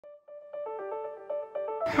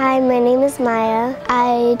Hi, my name is Maya.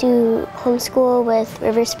 I do homeschool with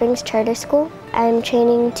River Springs Charter School. I'm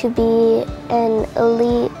training to be an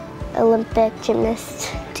elite Olympic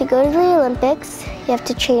gymnast. To go to the Olympics, you have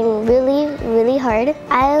to train really, really hard.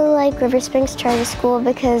 I like River Springs Charter School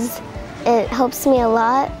because it helps me a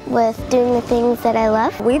lot with doing the things that I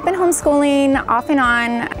love. We've been homeschooling off and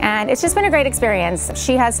on, and it's just been a great experience.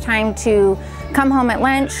 She has time to come home at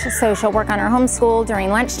lunch, so she'll work on her homeschool during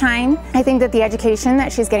lunchtime. I think that the education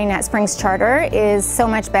that she's getting at Springs Charter is so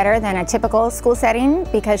much better than a typical school setting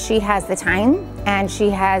because she has the time and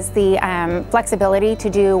she has the flexibility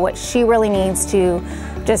to do what she really needs to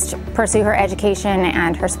just pursue her education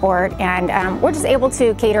and her sport, and we're just able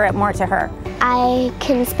to cater it more to her. I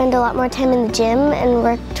can spend a lot more time in the gym and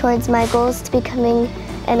work towards my goals to becoming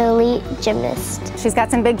an elite gymnast. She's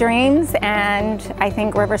got some big dreams, and I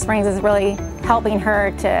think River Springs is really helping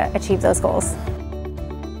her to achieve those goals.